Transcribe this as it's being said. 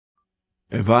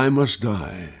If I Must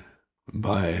Die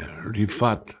by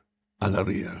Refaat Al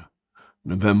Areer,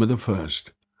 November the 1st,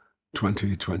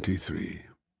 2023.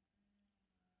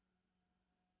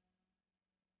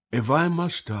 If I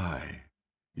must die,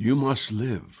 you must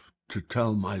live to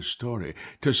tell my story,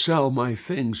 to sell my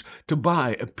things, to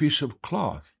buy a piece of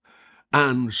cloth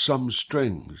and some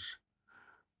strings.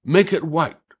 Make it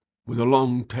white with a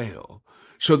long tail,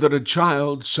 so that a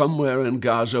child somewhere in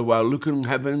Gaza, while looking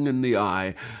heaven in the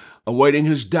eye, awaiting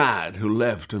his dad who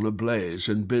left in a blaze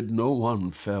and bid no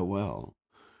one farewell,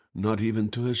 not even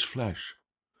to his flesh,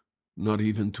 not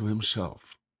even to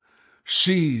himself,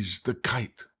 sees the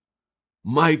kite,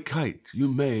 my kite you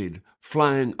made,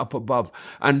 flying up above,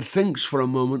 and thinks for a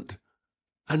moment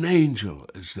an angel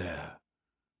is there,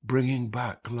 bringing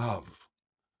back love.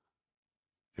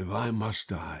 If I must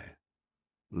die,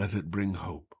 let it bring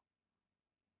hope.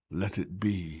 Let it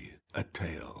be a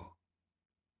tale.